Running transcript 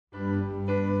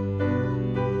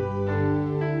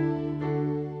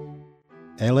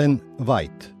Elen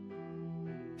Vajt.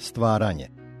 Stvaranje.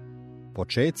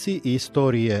 Počeci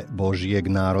istorije Božijeg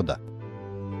naroda.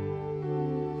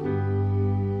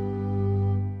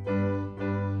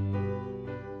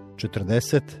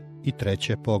 Četrdeset i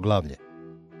treće poglavlje.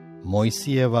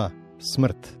 Mojsijeva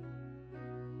smrt.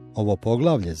 Ovo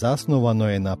poglavlje zasnovano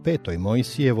je na 5.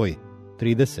 Mojsijevoj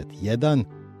 31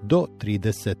 do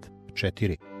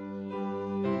 34.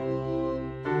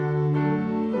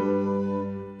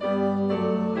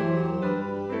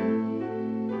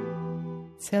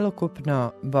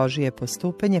 Celokupno Božije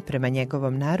postupanje prema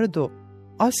njegovom narodu,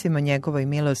 osim o njegovoj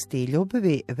milosti i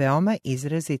ljubavi, veoma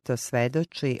izrazito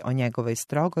svedoči o njegovoj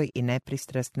strogoj i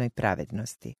nepristrasnoj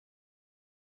pravednosti.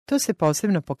 To se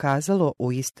posebno pokazalo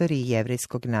u istoriji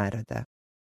jevrejskog naroda.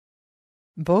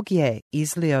 Bog je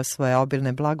izlio svoje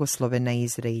obilne blagoslove na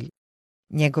Izrael.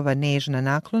 Njegova nežna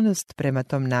naklonost prema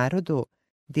tom narodu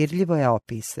dirljivo je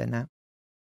opisana.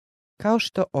 Kao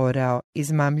što orao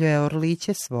izmamljuje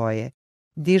orliće svoje,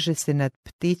 diže se nad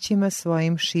ptićima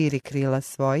svojim, širi krila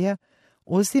svoja,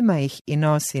 uzima ih i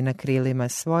nosi na krilima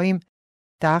svojim,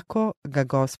 tako ga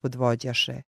Gospod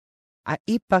vođaše. A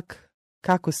ipak,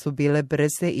 kako su bile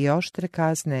brze i oštre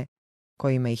kazne,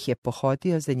 kojima ih je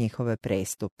pohodio za njihove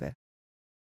prestupe.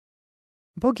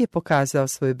 Bog je pokazao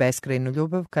svoju beskrajnu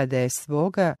ljubav kada je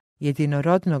svoga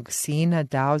jedinorodnog sina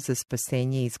dao za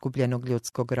spasenje izgubljenog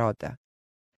ljudskog roda.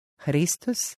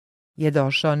 Hristos je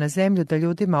došao na zemlju da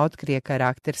ljudima otkrije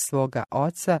karakter svoga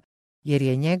Oca, jer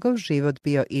je njegov život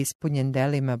bio ispunjen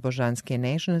delima božanske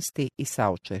nežnosti i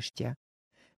saučešća.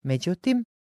 Međutim,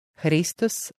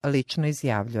 Hristos lično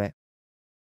izjavljuje: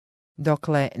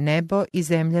 dokle nebo i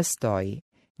zemlja stoji,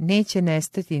 neće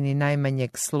nestati ni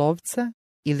najmanjeg slovca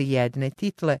ili jedne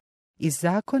title iz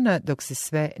zakona dok se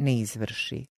sve ne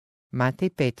izvrši. Matej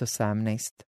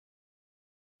 5:18.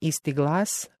 Isti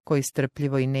glas koji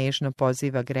strpljivo i nežno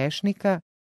poziva grešnika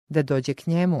da dođe k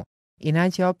njemu i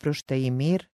nađe oproštaj i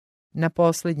mir, na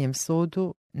posljednjem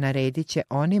sudu naredit će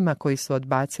onima koji su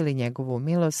odbacili njegovu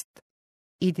milost: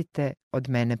 idite od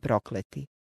mene prokleti.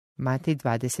 Matej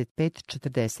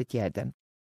 25:41.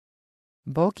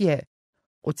 Bog je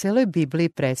u celoj Bibliji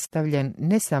predstavljen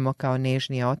ne samo kao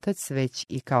nežni otac, već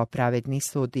i kao pravedni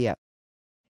sudija.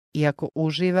 Iako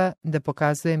uživa da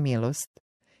pokazuje milost,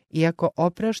 iako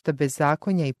oprašta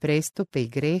bezakonja i prestupe i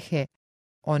grehe,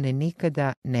 on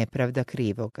nikada ne pravda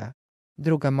krivoga.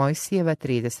 2. Mojsijeva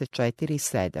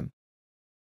 34:7.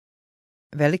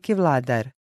 Veliki vladar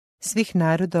svih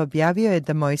naroda objavio je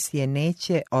da Mojsije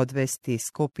neće odvesti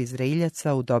skup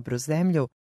Izraeljaca u dobru zemlju,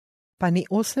 pa ni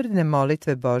usrdne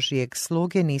molitve Božijeg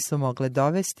sluge nisu mogle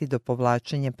dovesti do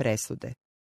povlačenja presude.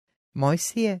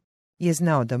 Mojsije je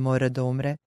znao da mora da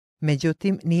umre,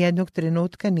 međutim nijednog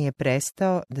trenutka nije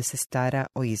prestao da se stara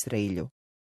o Izraelju.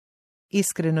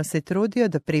 Iskreno se trudio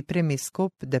da pripremi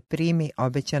skup da primi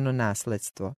obećano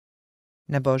nasledstvo.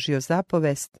 Na Božju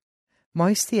zapovest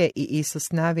Mojsije i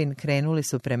Isus Navin krenuli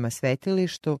su prema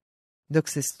svetilištu, dok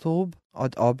se stup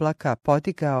od oblaka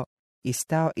podigao i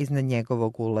stao iznad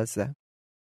njegovog ulaza.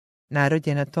 Narod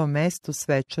je na tom mestu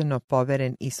svečano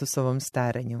poveren Isusovom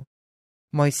staranju.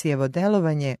 Mojsijevo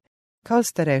delovanje kao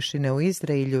starešine u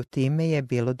Izraelju time je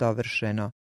bilo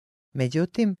dovršeno.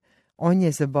 Međutim, on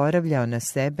je zaboravljao na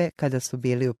sebe kada su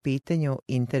bili u pitanju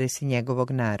interesi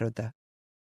njegovog naroda.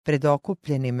 Pred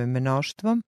okupljenim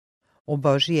mnoštvom, u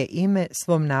Božije ime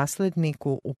svom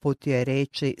nasledniku uputio je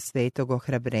reči svetog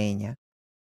ohrabrenja: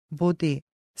 budi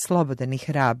slobodan i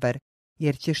hrabar,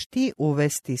 jer ćeš ti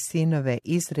uvesti sinove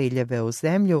Izraeljeve u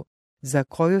zemlju za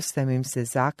koju sam im se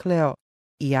zakleo,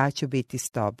 i ja ću biti s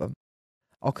tobom.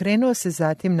 Okrenuo se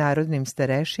zatim narodnim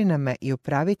starešinama i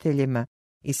upraviteljima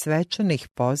i svečano ih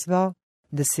pozvao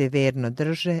da se verno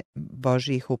drže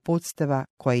Božjih uputstava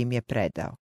koje im je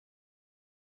predao.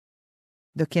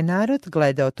 Dok je narod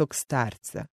gledao tog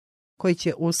starca, koji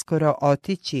će uskoro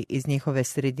otići iz njihove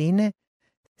sredine,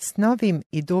 s novim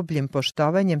i dubljim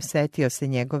poštovanjem setio se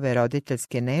njegove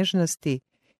roditeljske nežnosti,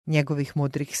 njegovih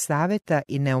mudrih saveta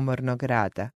i neumornog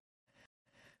rada.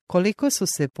 Koliko su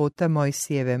se puta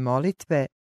Mojsijeve molitve,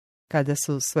 kada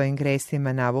su svojim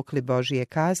gresima navukli Božije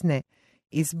kazne,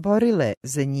 izborile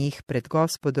za njih pred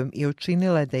Gospodom i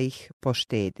učinile da ih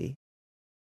poštedi.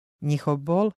 Njihov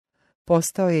bol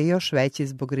postao je još veći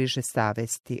zbog griže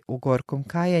savesti. U gorkom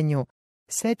kajanju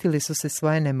setili su se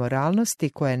svoje nemoralnosti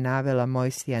koja je navela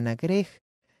Mojsija na greh,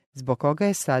 zbog koga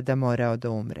je sada morao da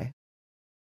umre.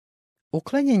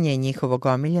 Uklanjanje njihovog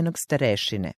omiljenog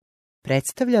starešine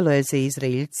predstavljalo je za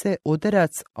Izraeljce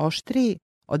udarac oštriji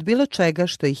od bilo čega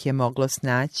što ih je moglo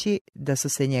snaći da su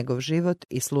se njegov život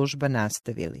i služba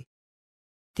nastavili.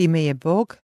 Time je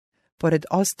Bog pored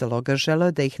ostaloga,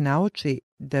 želeo da ih nauči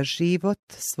da život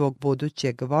svog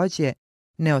budućeg vođe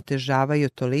ne otežavaju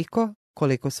toliko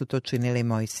koliko su to činili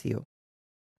Mojsiju.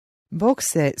 Bog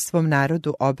se svom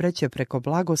narodu obraća preko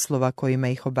blagoslova kojima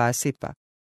ih obasipa,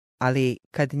 ali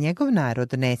kad njegov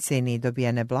narod ne ceni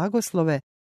dobijene blagoslove,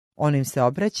 on im se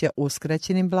obraća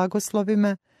uskraćenim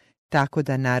blagoslovima, tako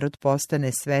da narod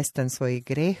postane svestan svojih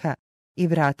greha i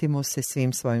vrati mu se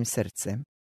svim svojim srcem.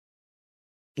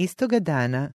 Istoga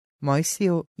dana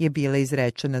Mojsiju je bila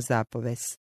izrečena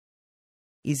zapovest: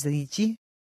 iziđi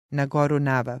na goru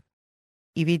Navav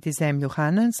i vidi zemlju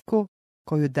Hanansku,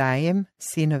 koju dajem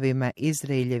sinovima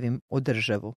Izraeljevim u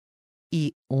državu,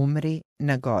 i umri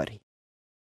na gori.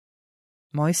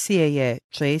 Mojsije je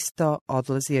često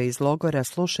odlazio iz logora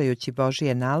slušajući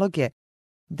Božije naloge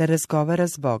da razgovara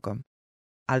s Bogom,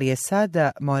 ali je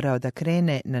sada morao da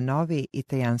krene na novi i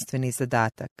tajanstveni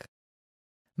zadatak.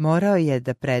 Morao je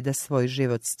da preda svoj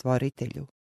život Stvoritelju.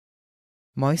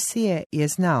 Mojsije je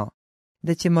znao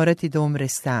da će morati da umre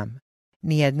sam.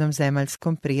 Nijednom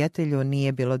zemaljskom prijatelju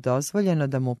nije bilo dozvoljeno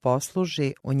da mu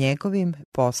posluži u njegovim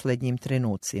posljednjim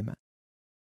trenucima.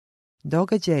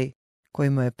 Događaj koji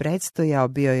mu je predstojao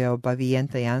bio je obavijen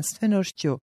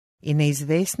tajanstvenošću i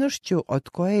neizvesnošću od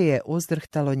koje je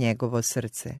uzdrhtalo njegovo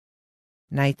srce.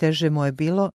 Najteže mu je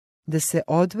bilo da se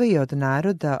odvoji od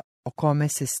naroda o kome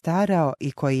se starao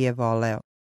i koji je voleo.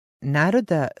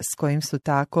 Naroda s kojim su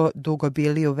tako dugo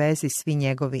bili u vezi svi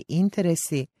njegovi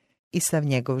interesi i sav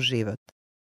njegov život.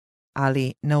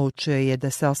 Ali naučio je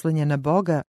da se oslanja na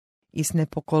Boga i s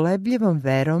nepokolebljivom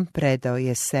verom predao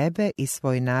je sebe i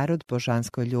svoj narod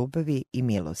božanskoj ljubavi i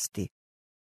milosti.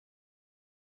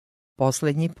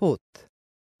 Posljednji put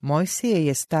Mojsije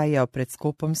je stajao pred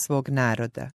skupom svog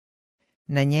naroda.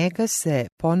 Na njega se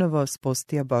ponovo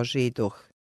spustio Božji duh.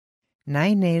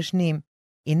 Najnežnijim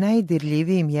i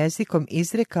najdirljivijim jezikom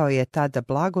izrekao je tada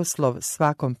blagoslov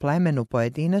svakom plemenu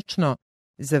pojedinačno,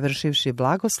 završivši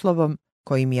blagoslovom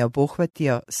kojim je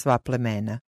obuhvatio sva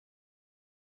plemena.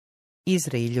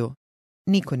 Izraelju,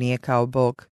 niko nije kao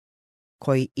Bog,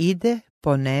 koji ide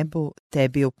po nebu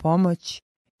tebi u pomoć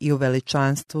i u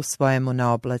veličanstvu svojemu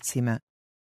na oblacima.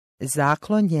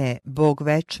 Zaklon je Bog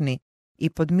večni i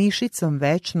pod mišicom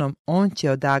večnom on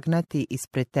će odagnati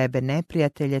ispred tebe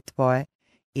neprijatelje tvoje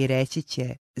i reći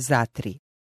će: zatri.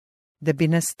 Da bi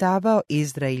nastavao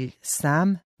Izrael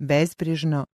sam,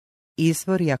 bezbrižno,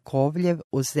 izvor Jakovljev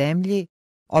u zemlji,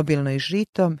 obilnoj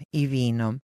žitom i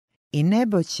vinom, i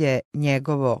nebo će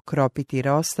njegovo kropiti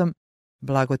rosom,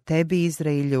 blago tebi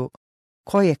Izraelju,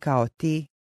 ko je kao ti,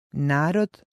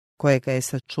 narod kojega je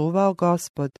sačuvao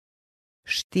Gospod,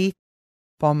 štit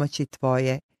pomoći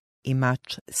tvoje i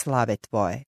mač slave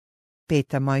tvoje.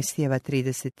 5. Mojsijeva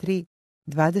 33,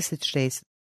 26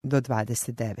 do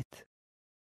 29.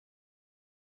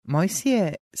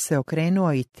 Mojsije se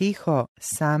okrenuo i tiho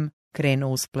sam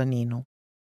krenuo uz planinu.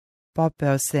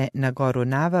 Popeo se na goru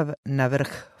Navav, na vrh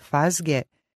Fazge,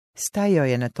 stajao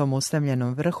je na tom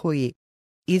usamljenom vrhu i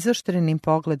izoštrenim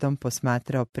pogledom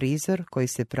posmatrao prizor koji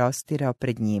se prostirao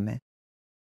pred njime.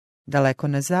 Daleko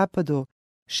na zapadu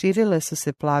širile su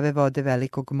se plave vode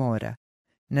velikog mora.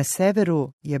 Na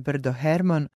severu je brdo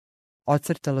Hermon,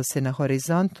 ocrtalo se na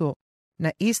horizontu,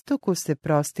 na istoku se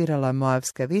prostirala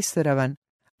Moavska visoravan,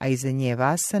 a iza nje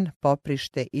vasan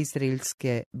poprište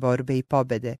izraelske borbe i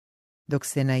pobede, dok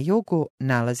se na jugu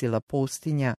nalazila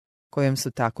pustinja kojom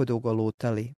su tako dugo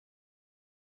lutali.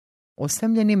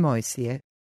 Usamljeni Mojsije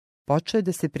počeo je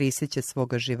da se prisjeća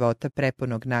svoga života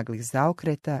prepunog naglih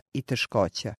zaokreta i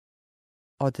teškoća.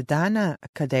 Od dana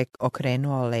kada je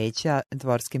okrenuo leđa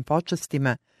dvorskim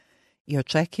počastima i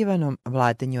očekivanom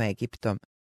vladanju Egiptom,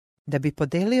 da bi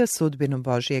podelio sudbinu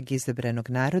Božijeg izabranog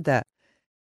naroda,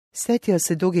 setio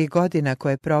se dugih godina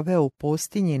koje je proveo u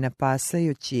pustinji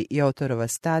napasajući Jotorova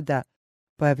stada,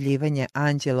 pojavljivanje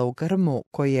anđela u grmu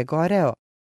koji je goreo,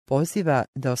 poziva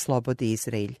da oslobodi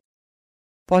Izrael.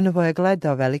 Ponovo je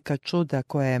gledao velika čuda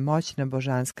koja je moćna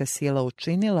božanska sila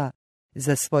učinila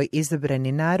za svoj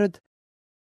izabrani narod,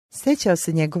 sećao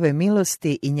se njegove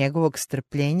milosti i njegovog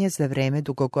strpljenja za vreme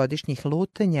dugogodišnjih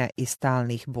lutanja i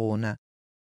stalnih buna.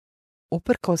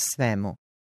 Uprkos svemu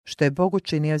što je Bog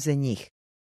učinio za njih,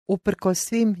 uprkos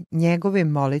svim njegovim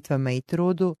molitvama i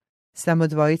trudu, samo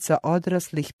dvojica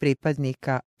odraslih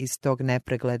pripadnika iz tog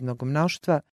nepreglednog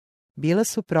mnoštva bila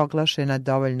su proglašena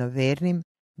dovoljno vernim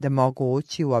da mogu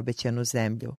ući u obećanu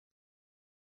zemlju.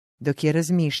 Dok je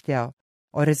razmišljao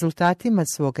o rezultatima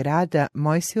svog rada,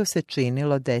 Mojsiju se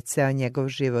činilo da je ceo njegov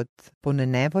život pun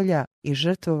nevolja i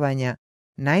žrtvovanja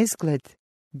naizgled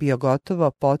bio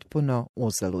gotovo potpuno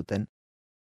uzaludan.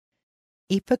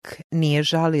 Ipak nije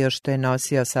žalio što je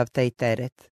nosio sav taj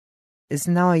teret.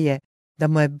 znao je da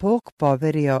mu je Bog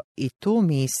poverio i tu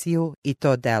misiju i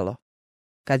to delo.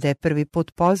 Kada je prvi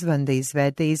put pozvan da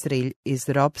izvede Izrael iz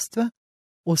ropstva,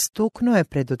 ustuknuo je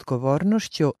pred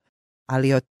odgovornošću,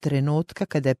 ali od trenutka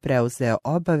kada je preuzeo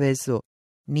obavezu,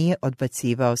 nije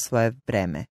odbacivao svoje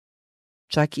breme.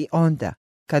 Čak i onda,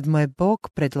 kad mu je Bog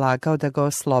predlagao da ga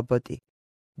oslobodi,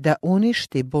 da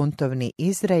uništi buntovni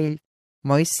Izrael,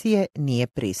 Mojsije nije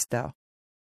pristao.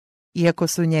 Iako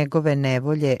su njegove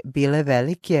nevolje bile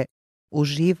velike,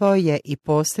 uživao je i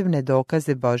posebne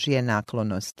dokaze Božije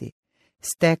naklonosti.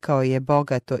 Stekao je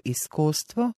bogato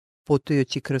iskustvo,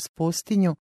 putujući kroz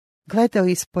pustinju, gledao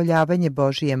ispoljavanje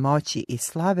Božije moći i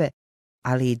slave,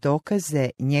 ali i dokaze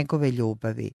njegove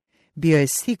ljubavi. Bio je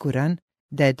siguran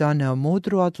da je doneo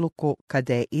mudru odluku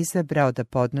kada je izabrao da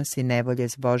podnosi nevolje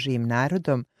s Božijim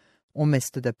narodom,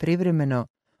 umjesto da privremeno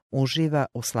uživa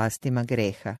u slastima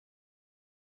greha.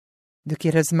 Dok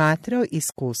je razmatrao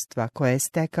iskustva koje je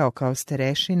stekao kao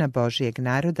starešina Božijeg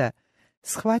naroda,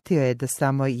 shvatio je da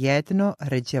samo jedno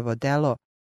rđavo delo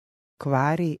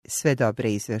kvari sve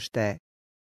dobre izveštaje.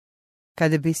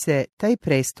 Kada bi se taj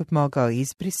prestup mogao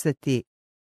izbrisati,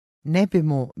 ne bi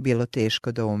mu bilo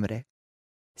teško da umre.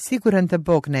 Siguran da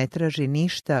Bog ne traži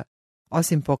ništa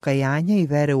osim pokajanja i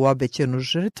vere u obećanu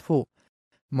žrtvu,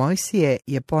 Mojsije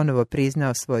je ponovo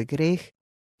priznao svoj greh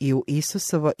i u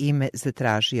Isusovo ime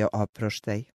zatražio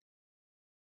oproštaj.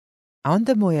 A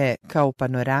onda mu je, kao u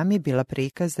panorami, bila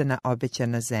prikazana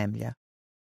obećana zemlja.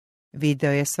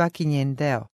 Video je svaki njen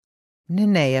deo, ne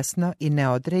nejasno i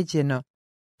neodređeno,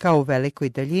 kao u velikoj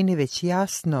daljini, već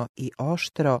jasno i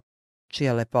oštro,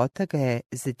 čija lepota ga je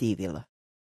zadivila.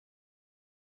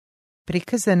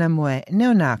 Prikazana mu je ne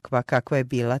onakva kakva je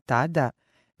bila tada,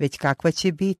 već kakva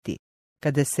će biti,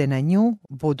 kada se na nju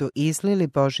budu izlili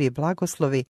Božji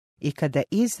blagoslovi i kada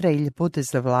Izrael bude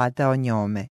zavladao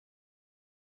njome.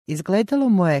 Izgledalo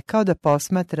mu je kao da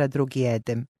posmatra drugi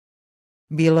Edem.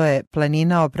 Bilo je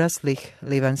planina obraslih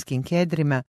livanskim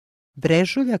kedrima,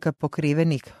 brežuljaka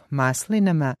pokrivenih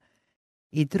maslinama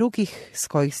i drugih s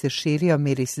kojih se širio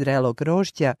miris zrelog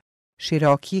grožđa,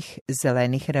 širokih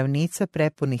zelenih ravnica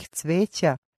prepunih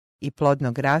cveća i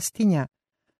plodnog rastinja,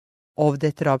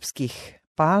 ovde tropskih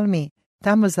palmi,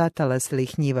 tamo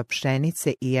zatalaslih njiva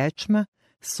pšenice i ječma,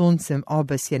 suncem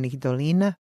obasjenih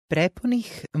dolina,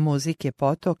 prepunih muzike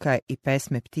potoka i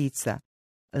pesme ptica,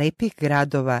 lepih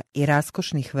gradova i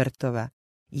raskošnih vrtova,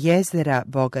 jezera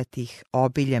bogatih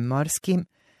obiljem morskim,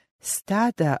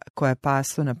 stada koja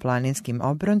pasu na planinskim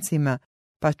obroncima,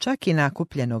 pa čak i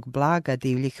nakupljenog blaga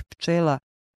divljih pčela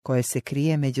koje se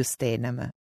krije među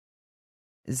stenama.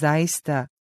 Zaista,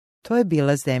 to je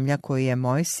bila zemlja koju je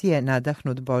Mojsije,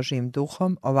 nadahnut Božijim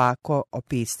duhom, ovako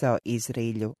opisao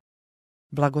Izraelju.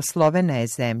 Blagoslovena je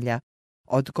zemlja,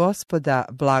 od Gospoda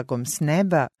blagom s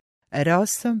neba,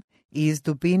 rosom i iz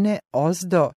dubine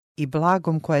ozdo i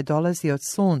blagom koje dolazi od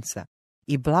sunca,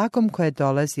 i blagom koje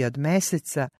dolazi od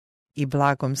meseca, i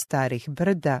blagom starih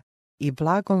brda, i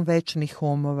blagom večnih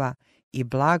umova, i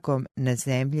blagom na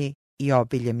zemlji i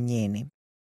obiljem njenim.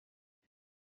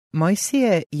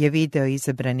 Mojsije je video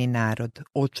izabrani narod,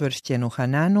 učvršćen u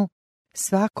Hananu,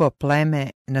 svako pleme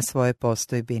na svojoj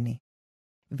postojbini.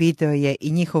 Video je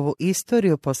i njihovu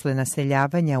istoriju posle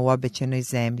naseljavanja u obećanoj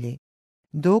zemlji,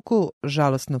 dugu,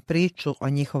 žalosnu priču o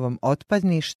njihovom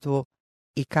otpadništvu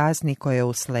i kazni koja je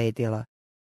usledila.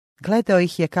 Gledao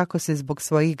ih je kako se zbog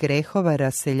svojih grehova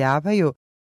raseljavaju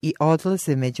i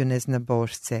odlaze među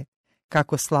neznabošce,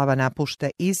 kako slava napušta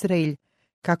Izrael,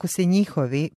 kako se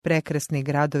njihovi prekrasni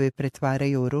gradovi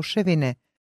pretvaraju u ruševine,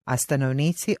 a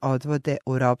stanovnici odvode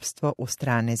u ropstvo u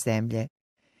strane zemlje.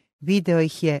 Video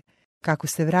ih je kako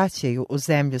se vraćaju u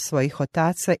zemlju svojih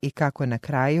otaca i kako na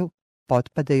kraju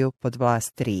potpadaju pod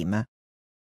vlast Rima.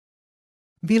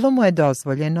 Bilo mu je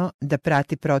dozvoljeno da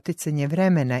prati proticanje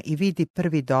vremena i vidi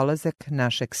prvi dolazak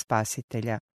našeg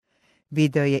Spasitelja.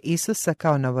 Video je Isusa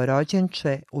kao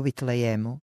novorođenče u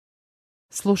Vitlejemu.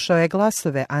 Slušao je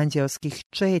glasove anđelskih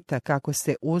četa kako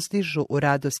se uzdižu u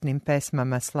radosnim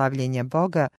pesmama slavljenja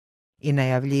Boga i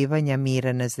najavljivanja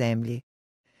mira na zemlji.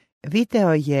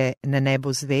 Video je na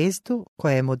nebu zvezdu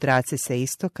koja je mudrace sa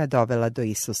istoka dovela do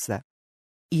Isusa.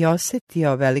 I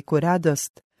osjetio veliku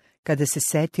radost kada se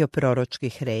setio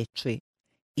proročkih reči.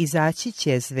 Izaći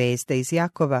će zvezda iz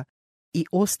Jakova i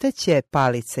ustaće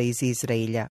palica iz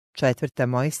Izraelja. 4.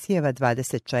 Mojsijeva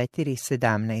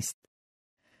 24:17.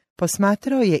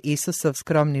 Posmatrao je Isusov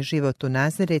skromni život u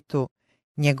Nazaretu,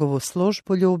 njegovu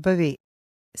službu ljubavi,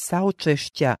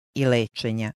 saučešća i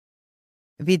lečenja.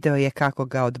 Video je kako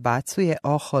ga odbacuje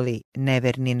oholi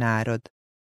neverni narod.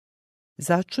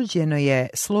 Začuđeno je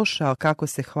slušao kako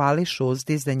se hvališu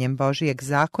uzdizanjem Božijeg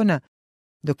zakona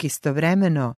dok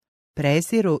istovremeno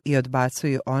preziru i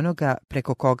odbacuju onoga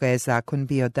preko koga je zakon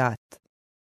bio dat.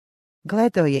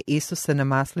 Gledao je Isusa na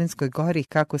Maslinskoj gori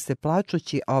kako se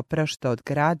plačući oprašta od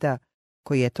grada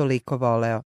koji je toliko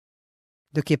voleo,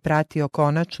 dok je pratio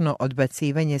konačno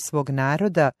odbacivanje svog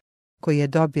naroda koji je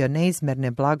dobio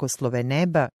neizmerne blagoslove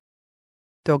neba,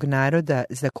 tog naroda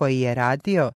za koji je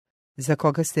radio, za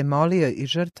koga se molio i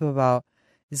žrtvovao,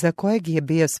 za kojeg je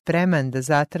bio spreman da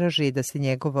zatraži da se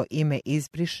njegovo ime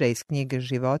izbriše iz knjige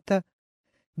života,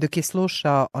 dok je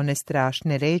slušao one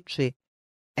strašne reči: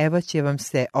 evo će vam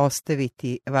se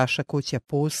ostaviti vaša kuća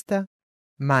pusta,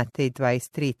 Matej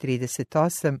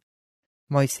 23:38,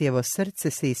 Mojsijevo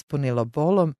srce se ispunilo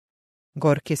bolom,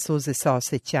 gorke suze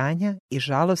saosećanja i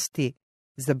žalosti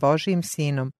za Božijim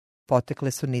sinom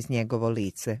potekle su niz njegovo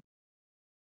lice.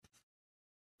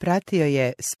 Pratio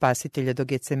je Spasitelja do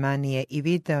Gecemanije i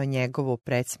video njegovu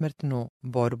predsmrtnu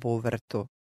borbu u vrtu.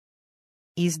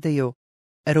 Izdaju,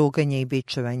 ruganje i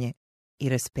bičevanje i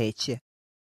raspeće.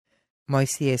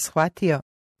 Mojsije je shvatio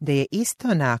da je isto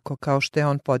onako kao što je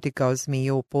on podigao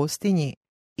zmiju u pustinji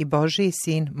i Božiji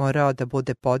sin morao da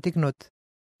bude podignut,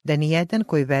 da nijedan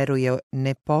koji veruje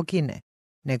ne pogine,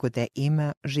 nego da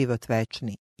ima život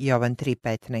večni. Jovan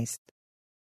 3:15.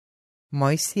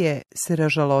 Mojsije se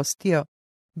ražalostio,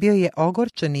 bio je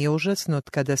ogorčen i užasnut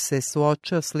kada se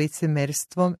suočio s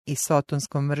licemerstvom i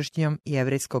sotonskom mržnjom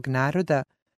jevrejskog naroda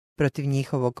protiv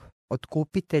njihovog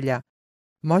otkupitelja,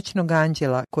 moćnog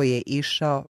anđela koji je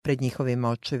išao pred njihovim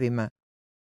očevima.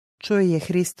 Čuo je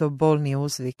Hristov bolni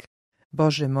uzvik: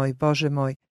 Bože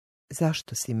moj,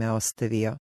 zašto si me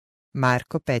ostavio?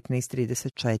 Marko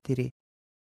 15:34.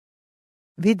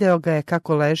 Video ga je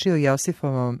kako leži u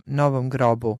Josifovom novom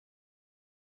grobu.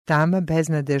 Tama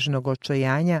beznadežnog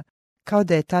očajanja kao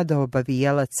da je tada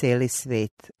obavijala celi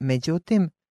svet. Međutim,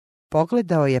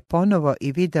 pogledao je ponovo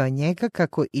i video njega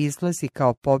kako izlazi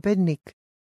kao pobednik,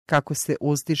 kako se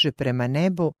uzdiže prema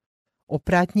nebu, u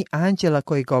pratnji anđela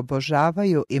koji ga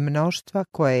obožavaju i mnoštva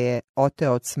koje je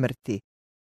oteo od smrti.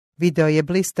 Video je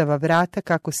blistava vrata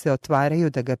kako se otvaraju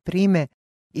da ga prime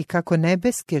i kako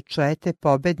nebeske čete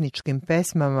pobedničkim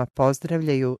pesmama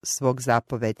pozdravljaju svog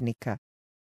zapovednika.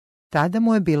 Tada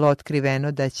mu je bilo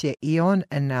otkriveno da će i on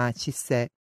naći se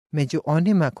među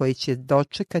onima koji će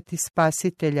dočekati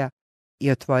Spasitelja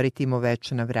i otvoriti mu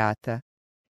večna vrata.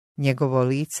 Njegovo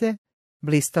lice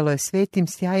blistalo je svetim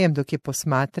sjajem dok je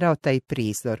posmatrao taj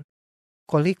prizor.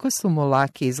 Koliko su mu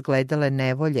lake izgledale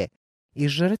nevolje i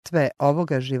žrtve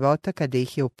ovoga života kada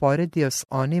ih je uporedio s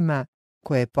onima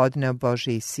koje je podneo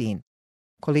Božiji sin.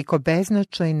 Koliko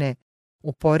beznačajne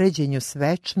u poređenju s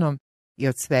večnom i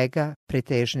od svega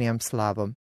pretežnijom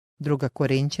slavom. 2.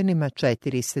 Korinćanima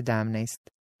 4:17.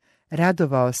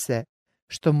 Radovao se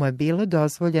što mu je bilo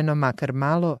dozvoljeno makar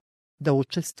malo da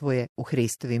učestvuje u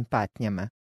Hristovim patnjama.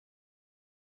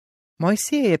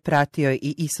 Mojsije je pratio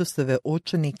i Isusove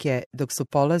učenike dok su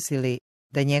polazili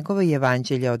da njegovo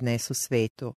evanđelje odnesu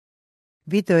svetu.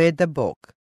 Video je da Bog,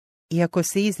 iako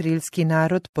se izraelski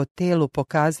narod po telu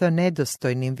pokazao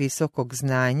nedostojnim visokog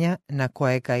znanja na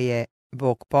kojega je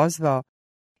Bog pozvao,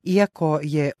 iako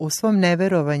je u svom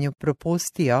neverovanju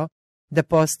propustio da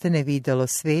postane videlo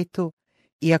svetu,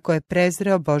 iako je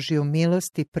prezreo Božju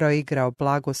milost i proigrao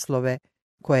blagoslove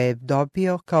koje je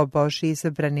dobio kao Božji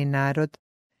izabrani narod,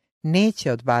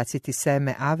 neće odbaciti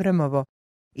seme Avramovo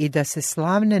i da se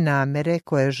slavne namere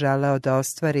koje je želeo da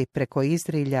ostvari preko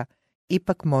Izraelja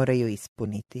ipak moraju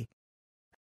ispuniti.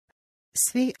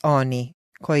 Svi oni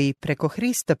koji preko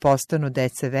Hrista postanu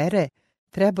dece vere,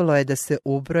 trebalo je da se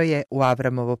ubroje u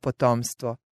Avramovo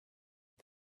potomstvo,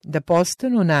 da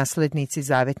postanu naslednici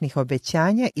zavetnih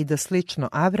obećanja i da slično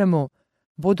Avramu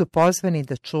budu pozvani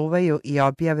da čuvaju i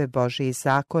objave Božji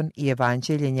zakon i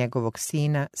evanđelje njegovog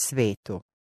sina svetu.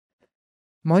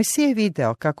 Mojsije je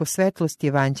video kako svetlost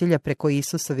evanđelja preko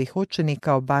Isusovih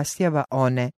učenika obasjava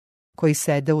one koji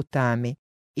sede u tami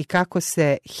i kako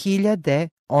se hiljade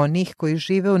onih koji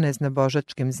žive u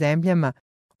neznabožačkim zemljama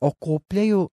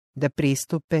okupljaju da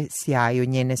pristupe sjaju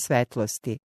njene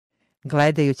svetlosti.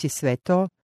 Gledajući sve to,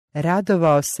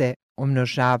 radovao se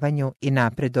umnožavanju i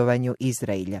napredovanju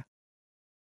Izraelja.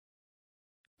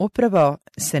 Upravo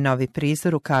se novi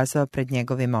prizor ukazao pred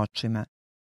njegovim očima.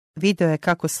 Video je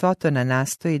kako Sotona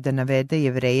nastoji da navede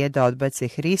Jevreje da odbace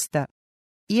Hrista,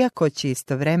 iako će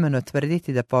istovremeno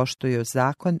tvrditi da poštuju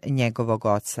zakon njegovog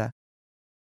oca.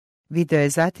 Video je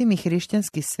zatim i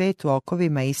hrišćanski svet u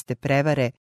okovima iste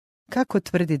prevare, kako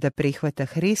tvrdi da prihvata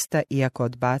Hrista iako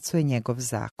odbacuje njegov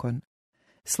zakon.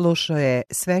 Slušao je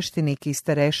sveštenike i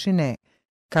starešine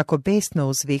kako besno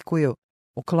uzvikuju: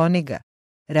 ukloni ga,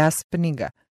 raspni ga,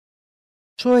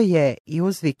 Čuo je i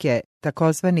uzvike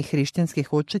takozvanih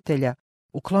hrišćanskih učitelja: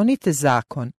 uklonite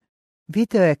zakon.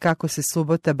 Video je kako se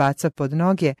subota baca pod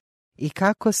noge i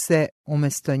kako se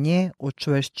umjesto nje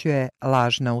učvršćuje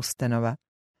lažna ustanova.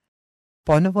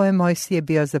 Ponovo je Mojsije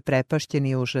bio zaprepašćen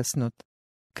i užasnut.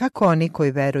 Kako oni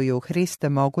koji veruju u Hrista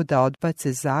mogu da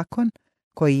odbace zakon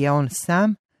koji je on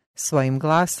sam svojim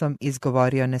glasom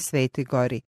izgovorio na Svetoj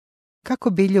gori? Kako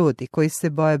bi ljudi koji se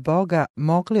boje Boga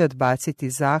mogli odbaciti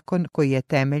zakon koji je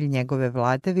temelj njegove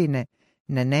vladavine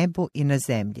na nebu i na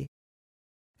zemlji?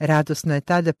 Radosno je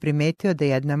tada primetio da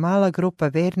jedna mala grupa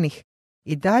vernih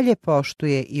i dalje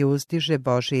poštuje i uzdiže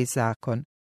Božji zakon.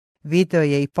 Video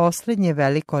je i posljednje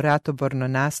veliko ratoborno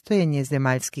nastojanje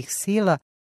zemaljskih sila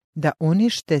da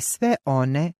unište sve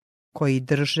one koji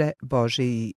drže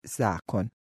Božji zakon.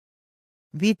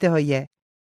 Video je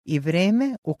i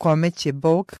vreme u kome će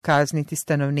Bog kazniti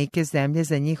stanovnike zemlje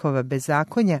za njihova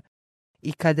bezakonja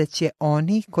i kada će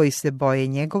oni koji se boje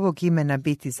njegovog imena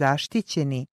biti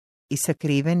zaštićeni i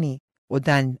sakriveni u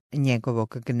dan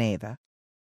njegovog gneva.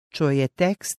 Čuo je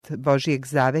tekst Božjeg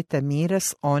zaveta mira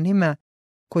s onima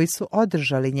koji su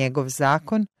održali njegov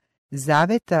zakon,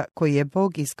 zaveta koji je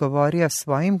Bog izgovorio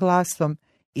svojim glasom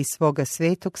iz svoga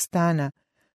svetog stana,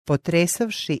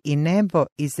 potresavši i nebo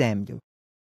i zemlju.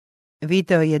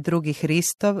 Video je drugi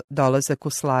Hristov dolazak u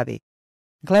slavi.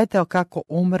 Gledao kako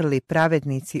umrli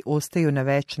pravednici ustaju na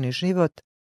večni život,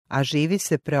 a živi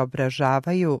se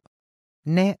preobražavaju,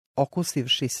 ne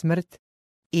okusivši smrt,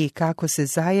 i kako se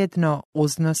zajedno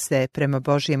uznose prema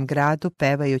Božjem gradu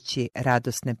pevajući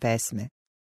radosne pesme.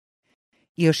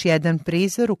 I još jedan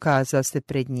prizor ukazao se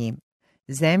pred njim.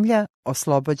 Zemlja,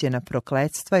 oslobođena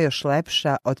prokletstva, još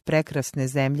lepša od prekrasne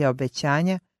zemlje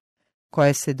obećanja,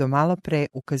 koja se do malo pre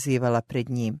ukazivala pred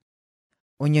njim.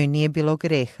 U njoj nije bilo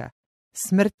greha,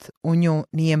 smrt u nju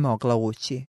nije mogla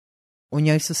ući. U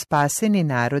njoj su spaseni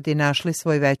narodi našli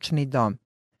svoj večni dom.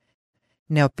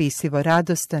 Neopisivo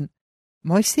radostan,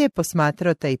 Mojsije je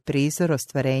posmatrao taj prizor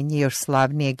ostvarenja još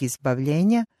slavnijeg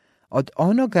izbavljenja od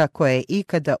onoga koje je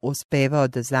ikada uspevao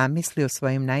da zamisli u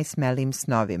svojim najsmelijim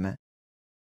snovima.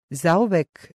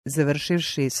 Zauvek,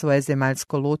 završivši svoje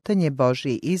zemaljsko lutanje,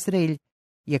 Božji Izraelj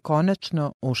je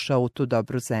konačno ušao u tu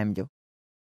dobru zemlju.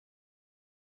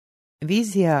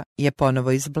 Vizija je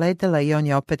ponovo izbledela i on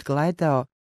je opet gledao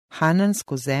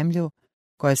Hanansku zemlju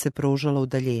koja se pružala u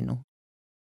daljinu.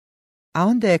 A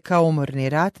onda je kao umorni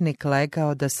ratnik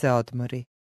legao da se odmori.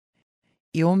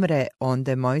 I umre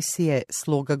onde Mojsije,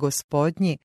 sluga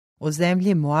Gospodnji, u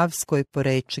zemlji Moavskoj po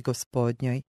reči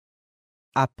Gospodnjoj.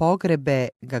 A pogrebe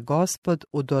ga Gospod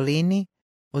u dolini,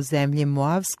 u zemlji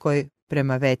Moavskoj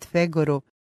prema Vet-Fegoru,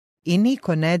 i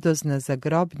niko ne dozna za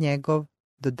grob njegov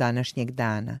do današnjeg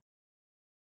dana.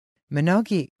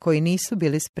 Mnogi koji nisu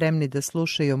bili spremni da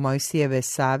slušaju Mojsijeve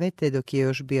savete dok je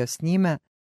još bio s njima,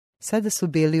 sada su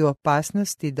bili u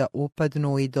opasnosti da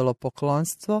upadnu u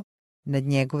idolopoklonstvo nad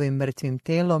njegovim mrtvim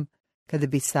telom kada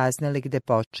bi saznali gde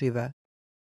počiva.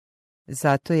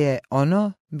 Zato je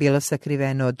ono bilo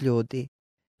sakriveno od ljudi.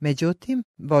 Međutim,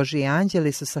 Božji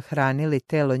anđeli su sahranili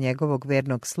telo njegovog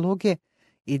vernog sluge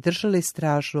i držali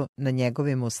stražu na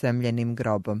njegovim usemljenim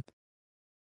grobom.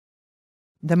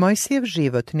 Da Mojsijev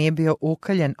život nije bio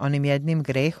ukaljan onim jednim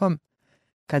grehom,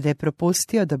 kada je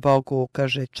propustio da Bogu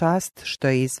ukaže čast što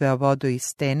je izveo vodu iz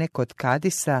stene kod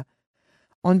Kadisa,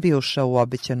 on bi ušao u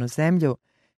obećanu zemlju,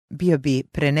 bio bi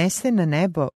prenesen na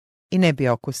nebo i ne bi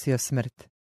okusio smrt.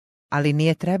 Ali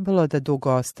nije trebalo da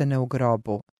dugo ostane u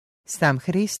grobu. Sam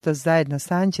Hristos zajedno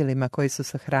s anđelima koji su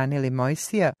sahranili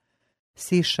Mojsija,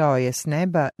 sišao je s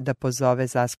neba da pozove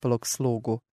zaspalog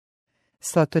slugu.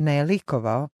 Sotona je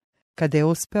likovao kada je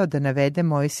uspeo da navede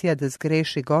Mojsija da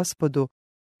zgreši Gospodu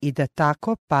i da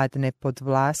tako padne pod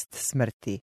vlast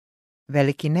smrti.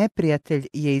 Veliki neprijatelj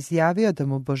je izjavio da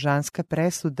mu božanska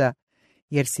presuda,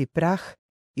 jer si prah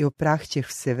i u prah ćeš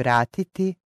se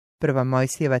vratiti, 1.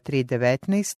 Mojsijeva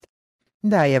 3.19,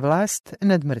 daje vlast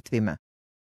nad mrtvima.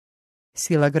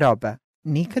 Sila groba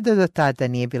nikada do tada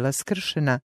nije bila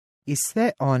skršena i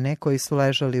sve one koji su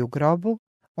ležali u grobu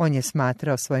on je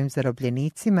smatrao svojim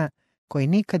zarobljenicima koji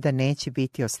nikada neće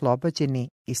biti oslobođeni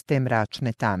iz te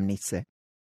mračne tamnice.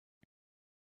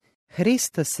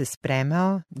 Hristos se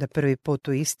spremao da prvi put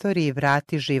u istoriji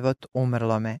vrati život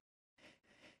umrlome.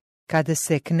 Kada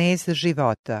se knez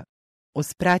života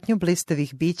uz pratnju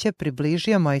blistavih bića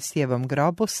približio Mojsijevom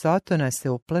grobu, Sotona se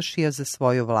uplašio za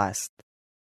svoju vlast.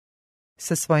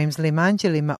 Sa svojim zlim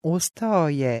anđelima ustao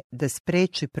je da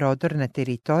spreči prodor na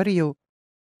teritoriju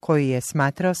koju je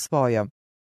smatrao svojom.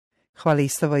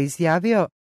 Hvalisavo izjavio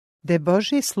da je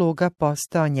Božji sluga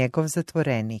postao njegov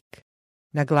zatvorenik.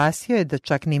 Naglasio je da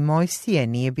čak ni Mojsije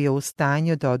nije bio u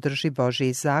stanju da održi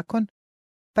Božji zakon,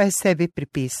 pa je sebi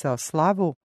pripisao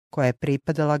slavu koja je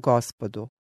pripadala Gospodu.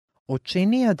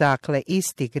 Učinio dakle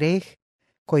isti greh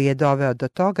koji je doveo do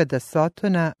toga da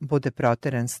Sotona bude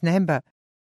proteran s neba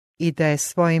i da je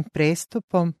svojim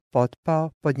prestupom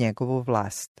potpao pod njegovu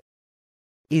vlast.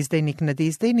 Izdajnik nad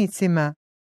izdajnicima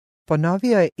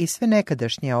ponovio je i sve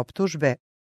nekadašnje optužbe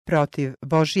protiv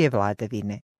Božje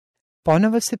vladavine.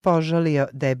 Ponovo se požalio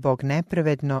da je Bog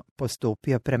nepravedno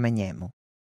postupio prema njemu.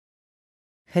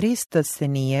 Hristos se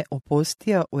nije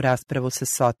upustio u raspravu sa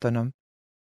Sotonom.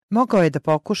 Mogao je da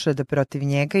pokuša da protiv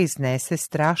njega iznese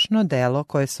strašno delo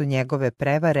koje su njegove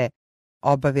prevare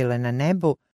obavile na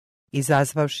nebu,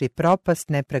 izazvavši propast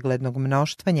nepreglednog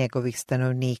mnoštva njegovih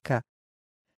stanovnika.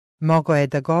 Mogao je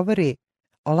da govori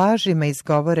o lažima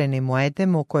izgovorenim u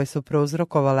Edemu koje su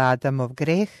prouzrokovale Adamov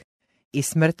greh i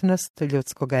smrtnost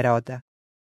ljudskoga roda.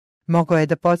 Mogao je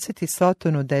da podsjeti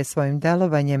Sotonu da je svojim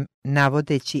delovanjem,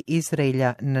 navodeći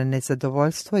Izraelja na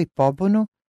nezadovoljstvo i pobunu,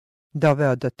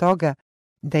 doveo do toga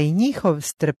da i njihov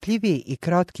strpljivi i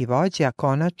krotki vođa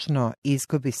konačno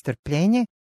izgubi strpljenje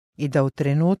i da u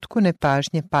trenutku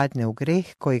nepažnje padne u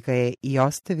greh koji ga je i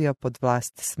ostavio pod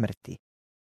vlast smrti.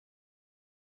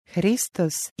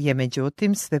 Hristos je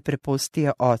međutim sve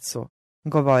prepustio Ocu,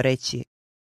 govoreći: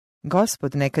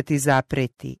 Gospod neka ti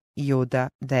zapreti, Juda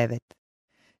 9.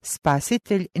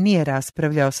 Spasitelj nije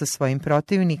raspravljao sa svojim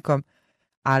protivnikom,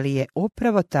 ali je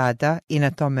upravo tada i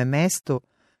na tome mestu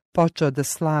počeo da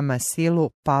slama silu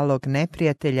palog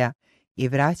neprijatelja i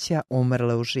vraća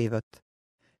umrle u život.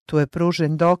 Tu je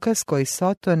pružen dokaz koji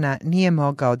Sotona nije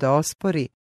mogao da ospori,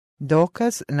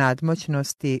 dokaz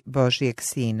nadmoćnosti Božijeg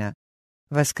Sina.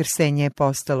 Vaskrsenje je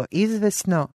postalo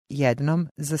izvesno jednom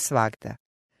za svagda.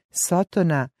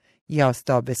 Sotona je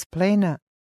ostao bez plena,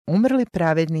 umrli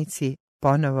pravednici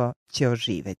ponovo će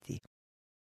oživeti.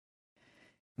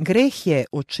 Greh je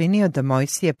učinio da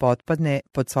Mojsije potpadne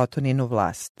pod Sotoninu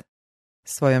vlast.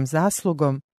 Svojom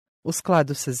zaslugom, u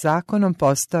skladu sa zakonom,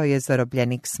 postao je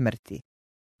zarobljenik smrti,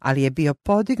 ali je bio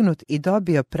podignut i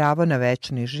dobio pravo na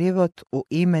večni život u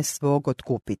ime svog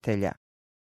otkupitelja.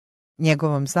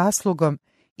 Njegovom zaslugom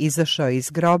izašao je iz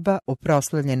groba u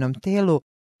proslavljenom telu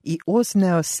i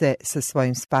uzneo se sa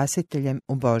svojim spasiteljem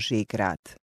u Božji grad.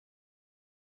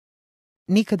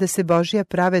 Nikada se Božja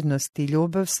pravednost i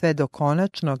ljubav sve do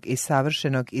konačnog i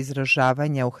savršenog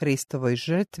izražavanja u Hristovoj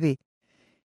žrtvi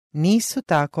nisu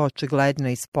tako očigledno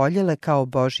ispoljile kao u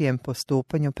Božjem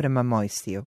postupanju prema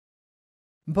Mojsiju.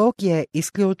 Bog je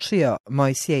isključio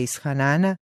Mojsija iz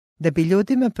Hanana da bi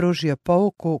ljudima pružio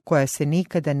pouku koja se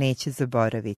nikada neće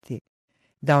zaboraviti,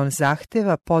 da on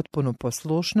zahteva potpunu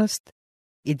poslušnost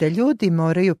i da ljudi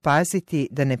moraju paziti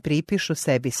da ne pripišu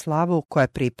sebi slavu koja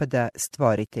pripada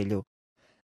Stvoritelju.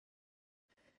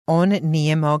 On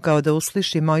nije mogao da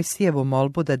usliši Mojsijevu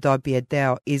molbu da dobije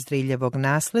deo Izraeljevog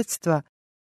nasledstva,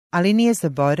 ali nije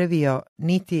zaboravio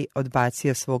niti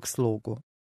odbacio svog slugu.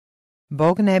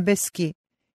 Bog nebeski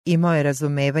imao je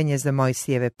razumevanje za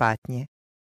Mojsijeve patnje.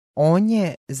 On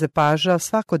je zapažao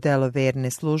svako delo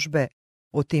verne službe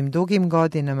u tim dugim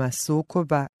godinama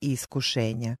sukoba i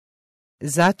iskušenja.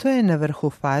 Zato je na vrhu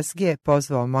Fazge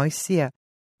pozvao Mojsija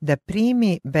da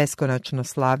primi beskonačno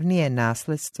slavnije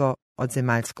nasledstvo od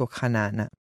zemaljskog Hanana.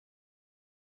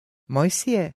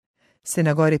 Mojsije se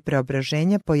na gori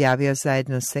preobraženja pojavio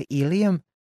zajedno sa Ilijom,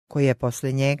 koji je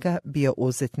posle njega bio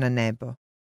uzet na nebo.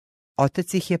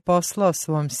 Otac ih je poslao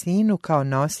svom sinu kao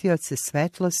nosioce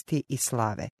svetlosti i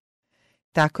slave.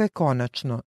 Tako je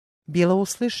konačno bila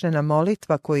uslišena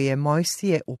molitva koju je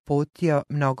Mojsije uputio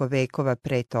mnogo vekova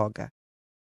pre toga.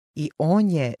 I on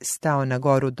je stao na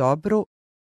goru dobru,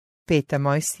 5.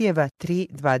 Mojsijeva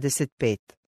 3.25.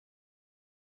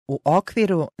 U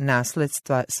okviru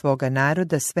nasledstva svoga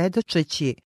naroda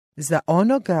svedočeći za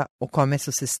onoga u kome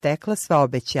su se stekla sva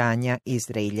obećanja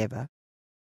Izraeljeva.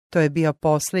 To je bio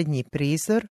posljednji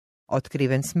prizor,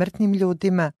 otkriven smrtnim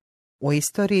ljudima, u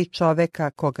istoriji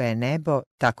čoveka koga je nebo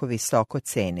tako visoko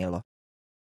cenilo.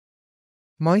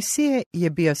 Mojsije je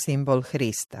bio simbol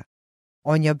Hrista.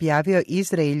 On je objavio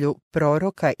Izraelju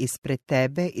proroka ispred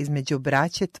tebe, između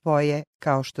braće tvoje,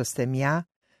 kao što sam ja,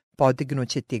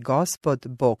 podignuće ti Gospod,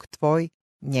 Bog tvoj,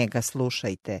 njega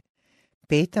slušajte.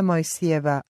 5.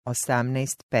 Mojsijeva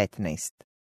 18.15.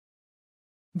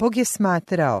 Bog je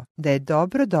smatrao da je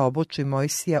dobro da obuči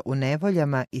Mojsija u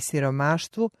nevoljama i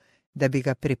siromaštvu, da bi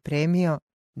ga pripremio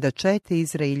da čete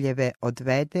Izraeljeve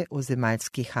odvede u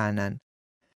zemaljski Hanan.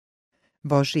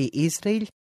 Božji Izraelj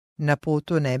na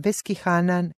putu nebeski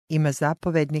Hanan ima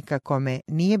zapovednika kome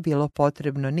nije bilo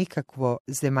potrebno nikakvo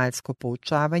zemaljsko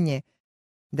poučavanje,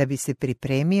 da bi se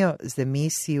pripremio za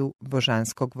misiju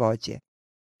božanskog vođe.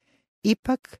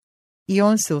 Ipak, i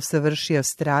on se usavršio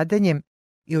stradanjem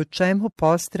i u čemu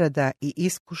postrada i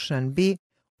iskušan bi,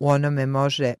 u onome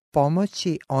može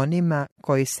pomoći onima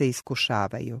koji se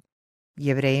iskušavaju.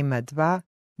 Jevrejima 2,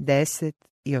 10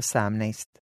 i 18.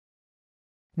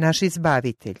 Naš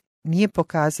izbavitelj nije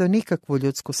pokazao nikakvu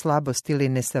ljudsku slabost ili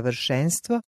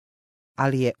nesavršenstvo,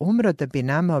 ali je umro da bi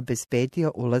nama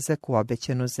obezbedio ulazak u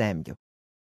obećanu zemlju.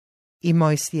 I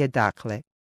Mojsije, dakle,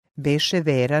 beše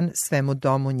veran svemu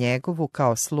domu njegovu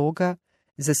kao sluga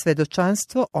za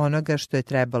svedočanstvo onoga što je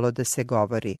trebalo da se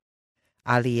govori,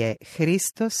 ali je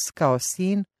Hristos kao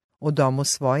sin u domu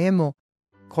svojemu,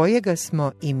 kojega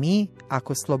smo i mi,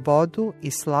 ako slobodu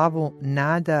i slavu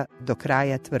nada do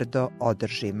kraja tvrdo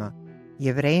održimo.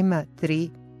 Jevrejima 3,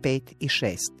 5 i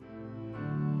 6.